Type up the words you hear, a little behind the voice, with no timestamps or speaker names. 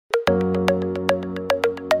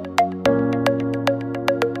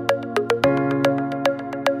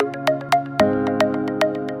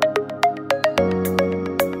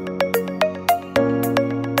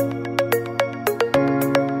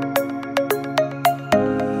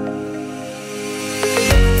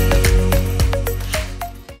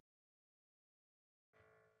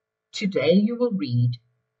Today you will read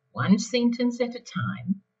one sentence at a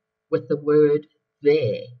time with the word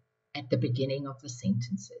there at the beginning of the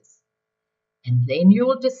sentences. And then you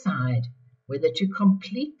will decide whether to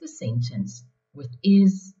complete the sentence with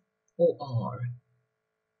is or are.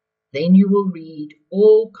 Then you will read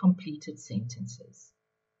all completed sentences.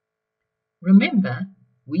 Remember,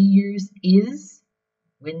 we use is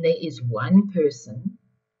when there is one person,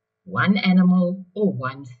 one animal, or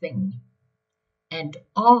one thing, and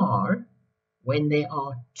are when there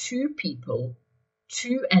are two people,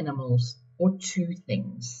 two animals, or two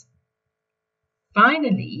things.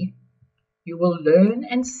 Finally, you will learn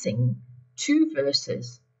and sing 2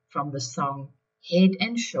 verses from the song Head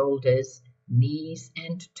and Shoulders, Knees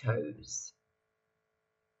and Toes.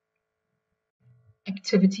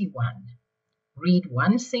 Activity 1. Read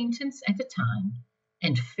one sentence at a time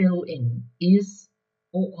and fill in is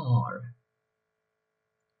or are.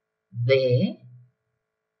 There,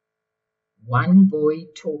 one boy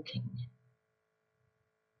talking.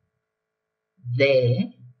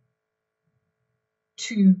 There,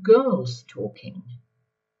 2 girls talking.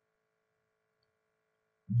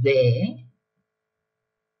 There,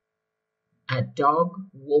 a dog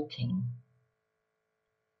walking.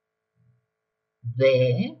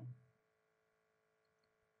 There,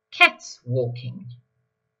 cats walking.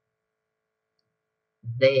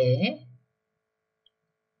 There,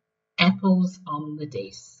 apples on the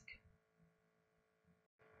desk.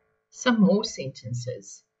 Some more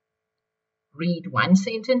sentences. Read one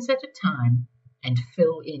sentence at a time and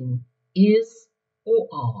fill in is or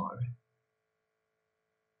are.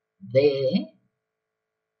 There,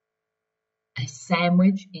 a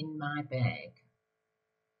sandwich in my bag.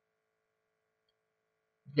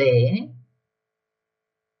 There,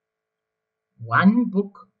 one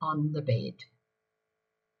book on the bed.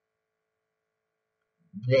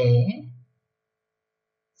 There,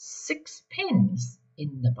 6 pens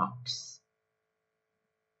in the box.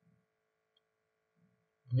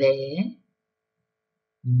 There,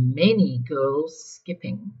 many girls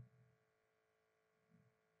skipping.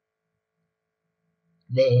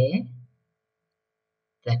 There,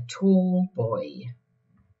 the tall boy.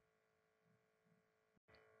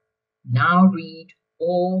 Now read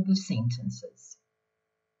all the sentences.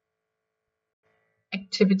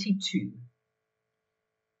 Activity 2.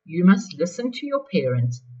 You must listen to your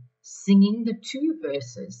parents singing the 2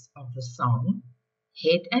 verses of the song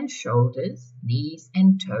Head and Shoulders, Knees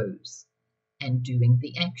and Toes, and doing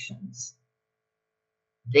the actions.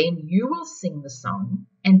 Then you will sing the song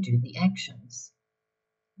and do the actions.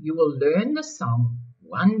 You will learn the song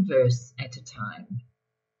 1 verse at a time.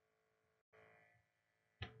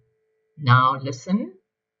 Now listen,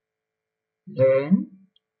 learn,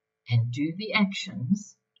 and do the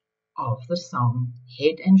actions of the song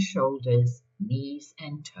Head and Shoulders, Knees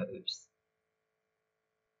and Toes.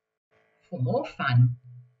 For more fun,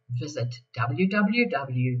 visit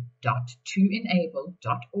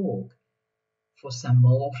www.toenable.org for some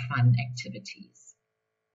more fun activities.